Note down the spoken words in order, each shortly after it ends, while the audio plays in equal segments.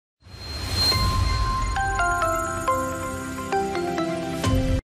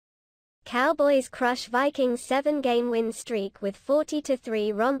Cowboys crush Vikings' 7-game win streak with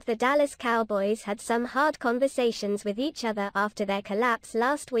 40-3 romp. The Dallas Cowboys had some hard conversations with each other after their collapse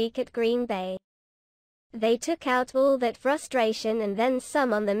last week at Green Bay. They took out all that frustration and then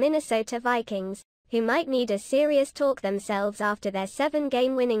some on the Minnesota Vikings, who might need a serious talk themselves after their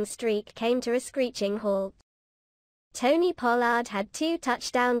 7-game winning streak came to a screeching halt. Tony Pollard had 2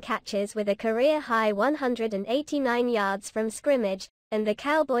 touchdown catches with a career-high 189 yards from scrimmage, and the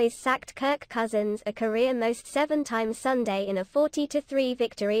Cowboys sacked Kirk Cousins a career-most 7 times Sunday in a 40-3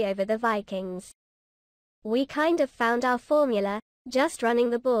 victory over the Vikings. "We kind of found our formula, just running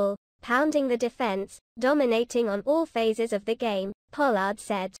the ball, pounding the defense, dominating on all phases of the game," Pollard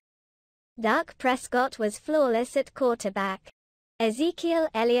said. Dak Prescott was flawless at quarterback. Ezekiel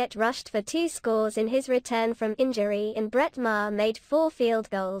Elliott rushed for 2 scores in his return from injury, and Brett Maher made 4 field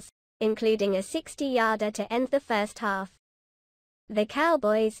goals, including a 60-yarder to end the first half. The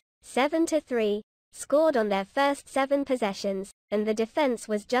Cowboys, 7-3, scored on their first 7 possessions, and the defense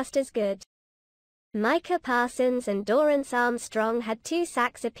was just as good. Micah Parsons and Dorrance Armstrong had 2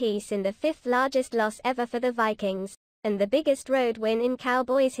 sacks apiece in the 5th largest loss ever for the Vikings, and the biggest road win in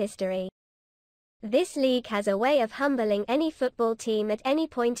Cowboys history. "This league has a way of humbling any football team at any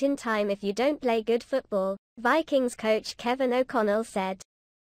point in time if you don't play good football," Vikings coach Kevin O'Connell said.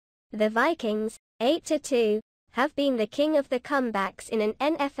 The Vikings, 8-2, have been the king of the comebacks in an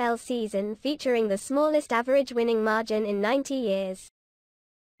NFL season featuring the smallest average winning margin in 90 years.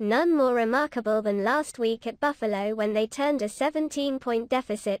 None more remarkable than last week at Buffalo when they turned a 17-point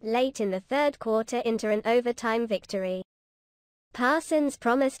deficit late in the 3rd quarter into an overtime victory. Parsons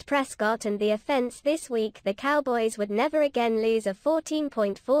promised Prescott and the offense this week the Cowboys would never again lose a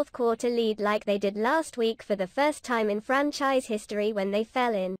 14-point fourth-quarter lead like they did last week for the first time in franchise history when they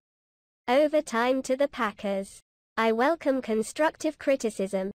fell in overtime to the Packers. "I welcome constructive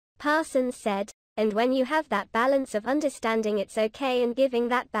criticism," Parsons said, "and when you have that balance of understanding it's okay and giving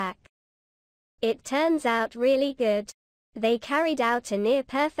that back, it turns out really good." They carried out a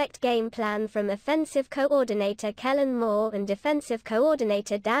near-perfect game plan from offensive coordinator Kellen Moore and defensive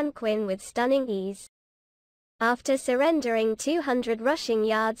coordinator Dan Quinn with stunning ease. After surrendering 200 rushing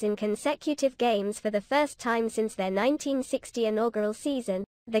yards in consecutive games for the first time since their 1960 inaugural season,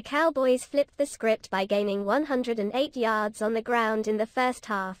 the Cowboys flipped the script by gaining 108 yards on the ground in the first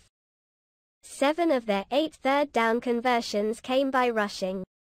half. 7 of their 8 third-down conversions came by rushing.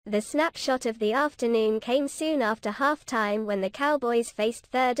 The snapshot of the afternoon came soon after halftime when the Cowboys faced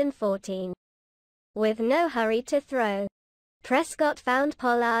 3rd and 14. With no hurry to throw, Prescott found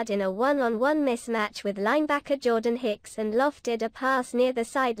Pollard in a one-on-one mismatch with linebacker Jordan Hicks and lofted a pass near the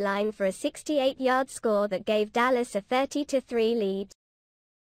sideline for a 68-yard score that gave Dallas a 30-3 lead.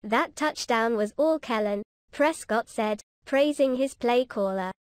 "That touchdown was all Kellen," Prescott said, praising his play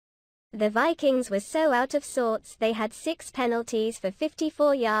caller. The Vikings were so out of sorts they had 6 penalties for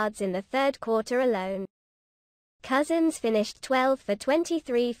 54 yards in the 3rd quarter alone. Cousins finished 12 for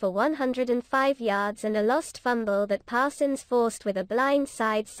 23 for 105 yards and a lost fumble that Parsons forced with a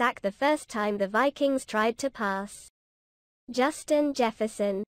blindside sack the first time the Vikings tried to pass. Justin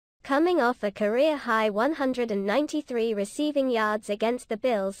Jefferson, coming off a career-high 193 receiving yards against the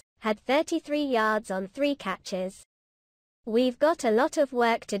Bills, had 33 yards on 3 catches. "We've got a lot of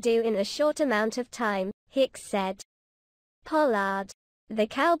work to do in a short amount of time," Hicks said. Pollard, the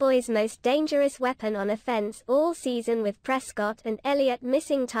Cowboys' most dangerous weapon on offense all season with Prescott and Elliott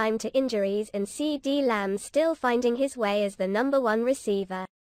missing time to injuries and CeeDee Lamb still finding his way as the #1 receiver,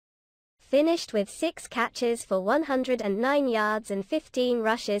 finished with 6 catches for 109 yards and 15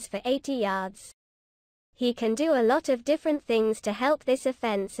 rushes for 80 yards. "He can do a lot of different things to help this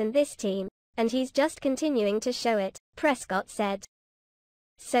offense and this team, and he's just continuing to show it," Prescott said.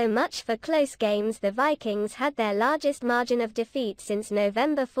 So much for close games. The Vikings had their largest margin of defeat since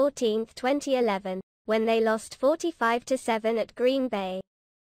November 14, 2011, when they lost 45-7 at Green Bay.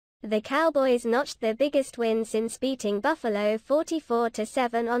 The Cowboys notched their biggest win since beating Buffalo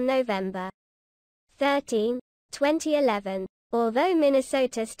 44-7 on November 13, 2011. Although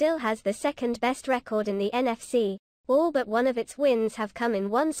Minnesota still has the 2nd-best record in the NFC, all but one of its wins have come in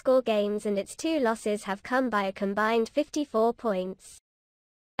one-score games and its 2 losses have come by a combined 54 points.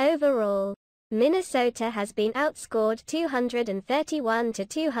 Overall, Minnesota has been outscored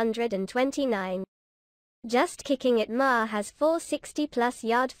 231-229. Just kicking it, Maher has 4 60-plus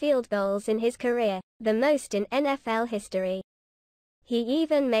yard field goals in his career, the most in NFL history. He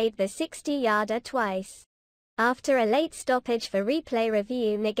even made the 60-yarder twice, after a late stoppage for replay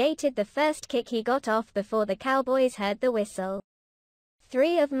review negated the first kick he got off before the Cowboys heard the whistle.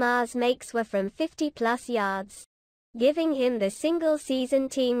 3 of Maher's makes were from 50-plus yards. giving him the single-season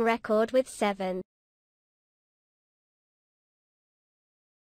team record with 7.